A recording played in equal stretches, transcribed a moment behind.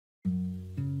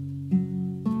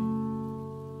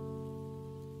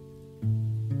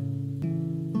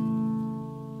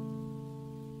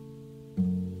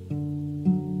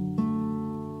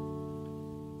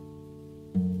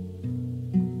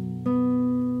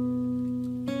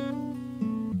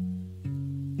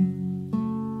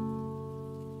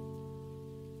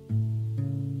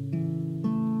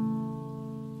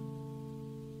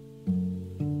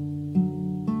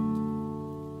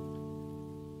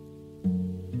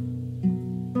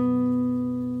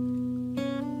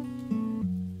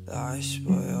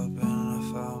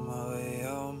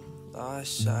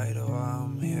west side of why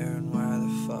I'm here and where the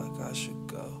fuck I should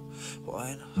go.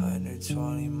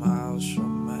 120 miles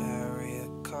from my area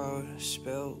code.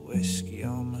 Spilled whiskey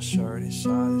on my shirt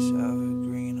inside this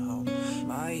evergreen home.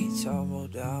 Might tumble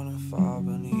down and fall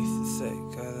beneath the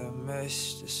thick of the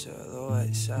mist. The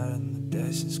silhouette out in the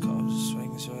distance comes and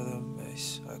swings with a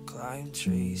miss. I climb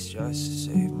trees just to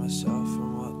save myself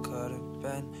from what could have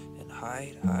been, and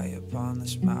hide high upon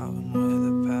this mountain with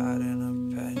a pad and a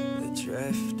pen. The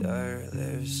drifter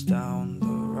lives down the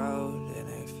road, and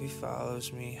if he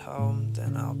follows me home,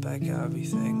 then I'll pack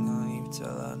everything and leave till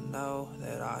I know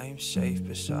that I'm safe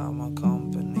beside my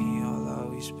company,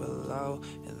 although he's below.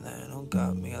 And then he'll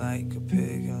gut me like a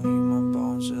pig and leave my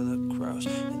bones to the crows.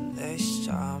 And this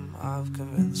time I've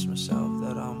convinced myself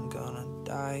that I'm gonna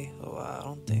die. Oh, I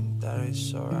don't think that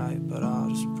it's alright, but I'll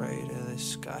just pray to the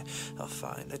sky. I'll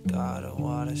find a God in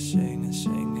what I sing and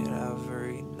sing it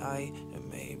every night. And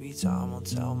maybe time will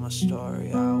tell my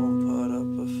story, I won't put up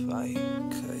a fight.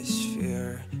 Cause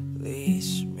fear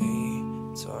leads me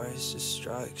towards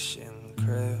destruction,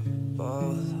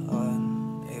 crippled,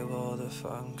 unable to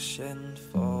function,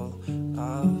 full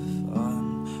of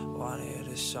unwanted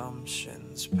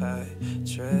assumptions,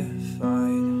 petrified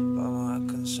by my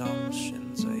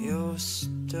consumptions. I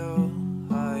used to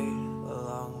hide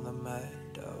along the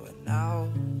meadow, and now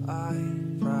I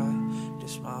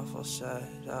practice my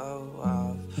falsetto.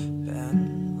 I've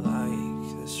been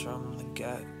like this from the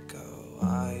get-go.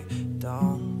 I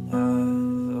don't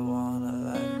ever wanna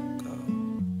let go.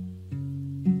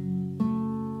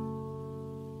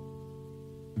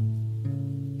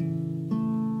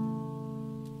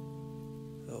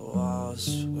 The walls